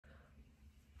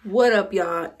What up,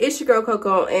 y'all? It's your girl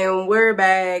Coco, and we're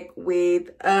back with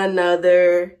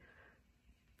another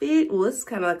video. Well, it's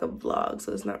kind of like a vlog,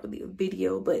 so it's not really a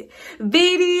video, but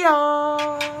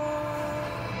video.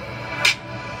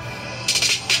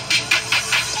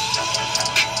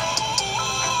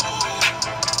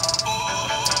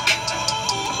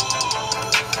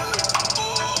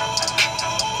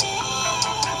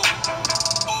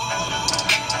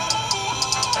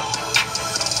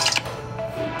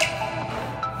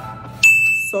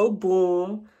 So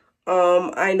boom,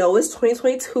 I know it's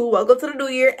 2022. Welcome to the new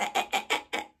year.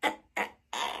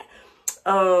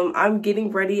 I'm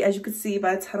getting ready, as you can see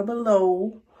by the title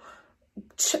below.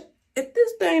 If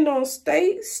this thing don't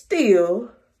stay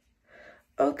still,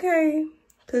 okay,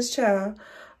 cause child,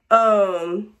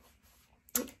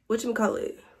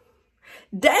 whatchamacallit?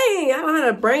 Dang, I don't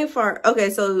have a brain fart. Okay,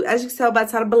 so as you can tell by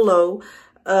the title below,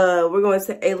 we're going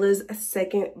to Ayla's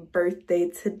second birthday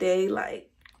today. Like,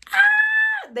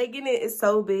 they getting it is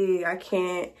so big. I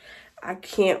can't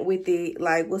with it.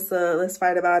 Like, what's up? Let's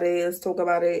fight about it. Let's talk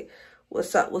about it.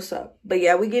 What's up? But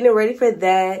yeah, we getting ready for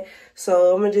that.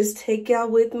 So I'm gonna just take y'all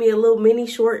with me, a little mini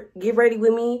short, get ready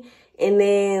with me, and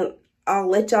then I'll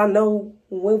let y'all know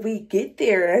when we get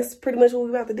there. That's pretty much what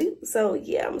we about to do. So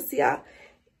yeah, I'm gonna see y'all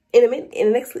in a minute, in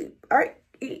the next clip. All right.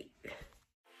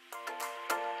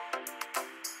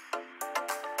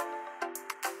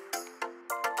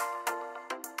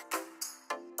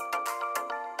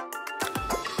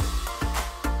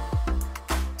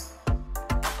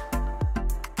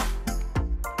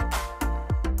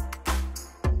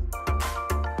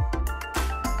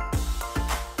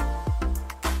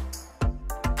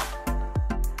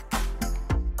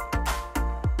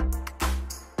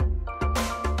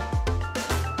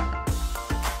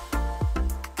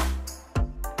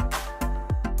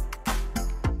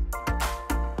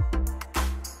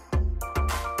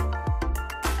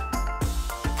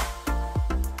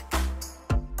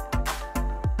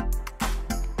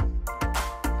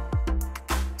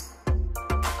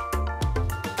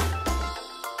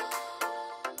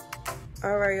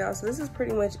 All right, y'all, so this is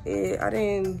pretty much it. I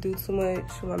didn't do too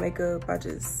much with my makeup. I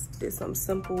just did something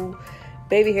simple.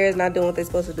 Baby hair is not doing what they're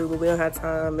supposed to do, but we don't have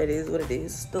time. It is what it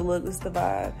is. The look is the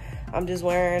vibe. I'm just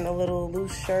wearing a little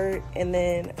loose shirt and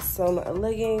then some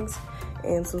leggings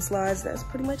and some slides. That's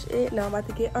pretty much it. Now I'm about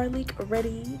to get ARLEEK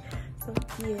ready. So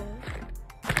yeah.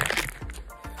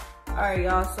 All right,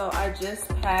 y'all, so I just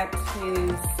packed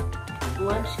his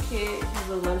lunch kit. His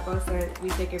little lunchbox that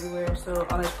we take everywhere, so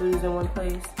all his food is in one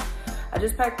place. I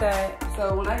just packed that.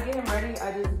 So when I get him ready,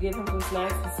 I just give him some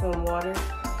snacks and some water.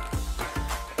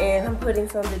 And I'm putting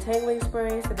some detangling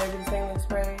spray, so baby detangling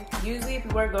spray. Usually if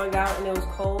we weren't going out and it was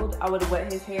cold, I would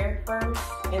wet his hair first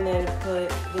and then put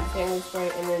the detangling spray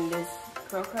and then this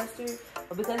curl custard.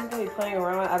 But because he's gonna be playing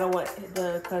around, I don't want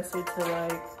the custard to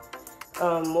like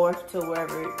morph to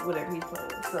whatever he's playing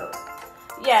with. So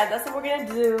yeah, that's what we're gonna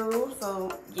do.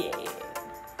 So yeah.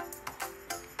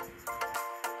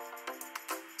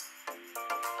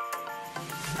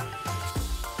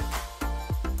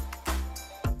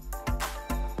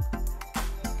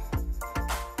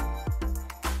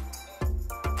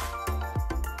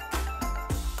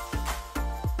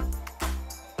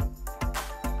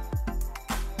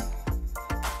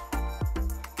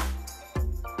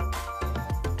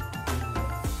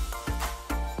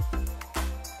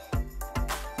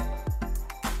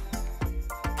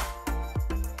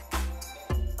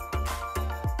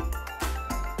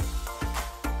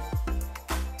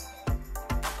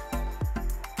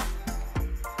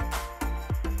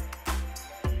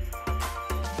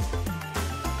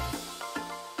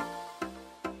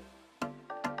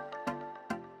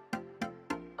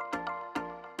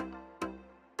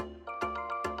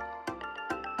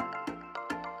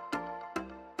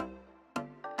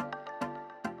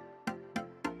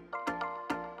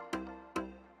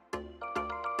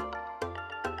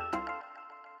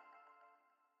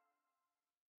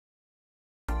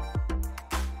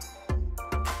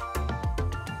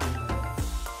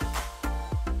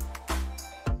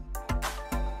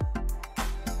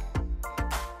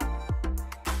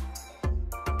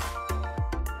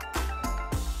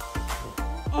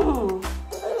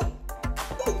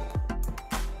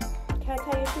 Can I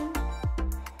tie your shoes?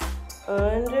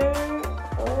 Under,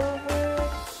 over,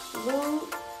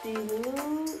 loop,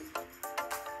 de-loop,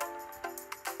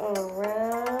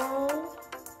 around,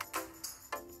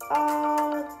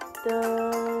 all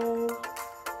done.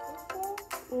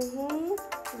 Loop,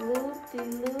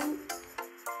 de-loop.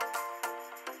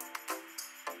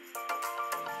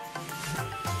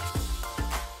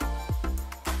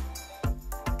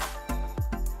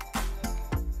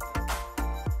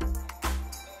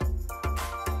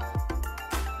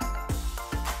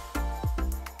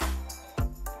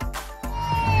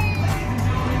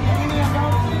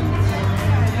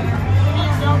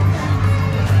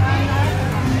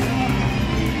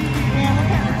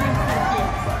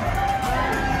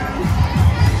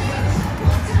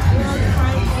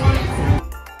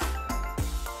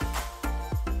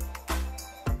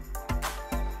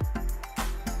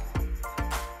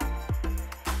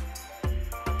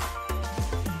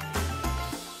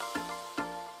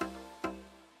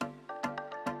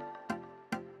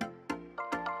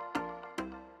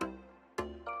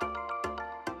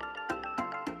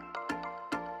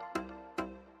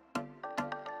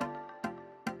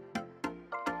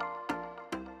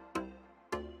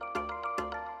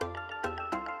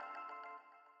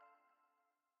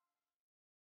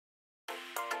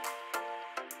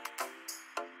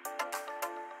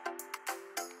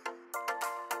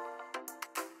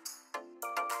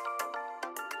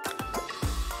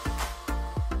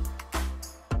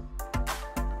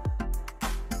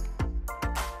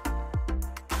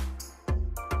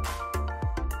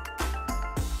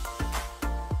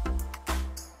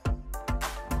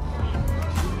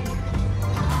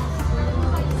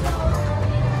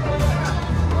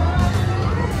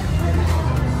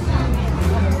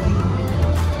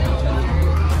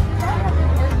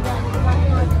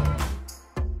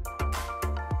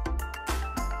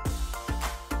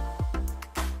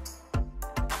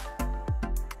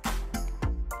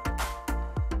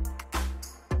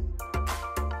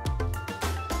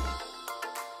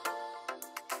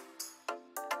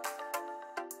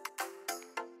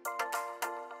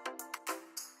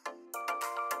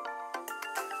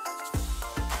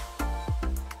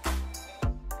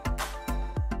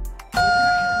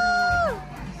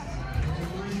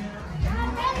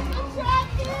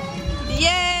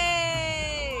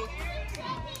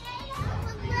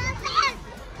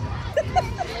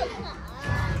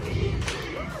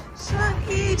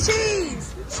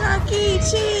 Cheese. Chuck E.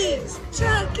 Cheese.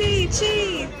 Chuck E.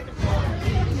 Cheese.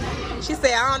 She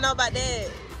said, I don't know about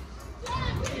that.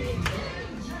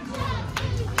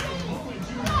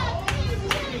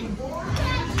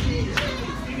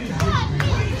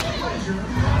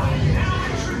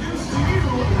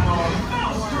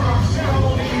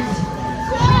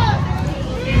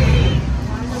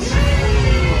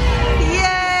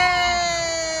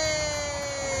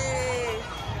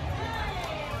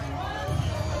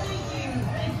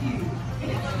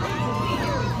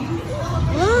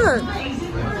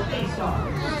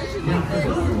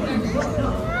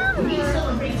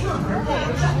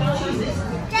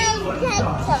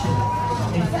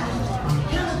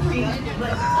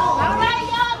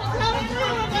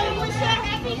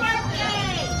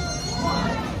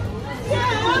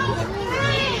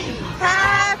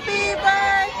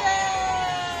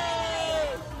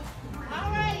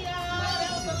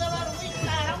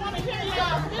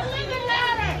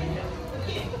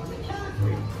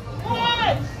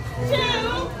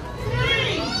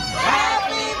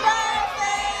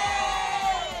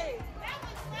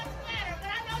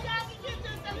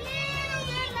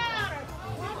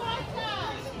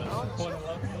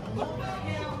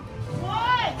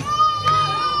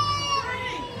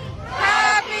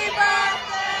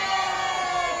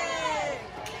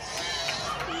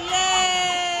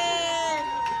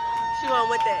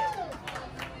 With that.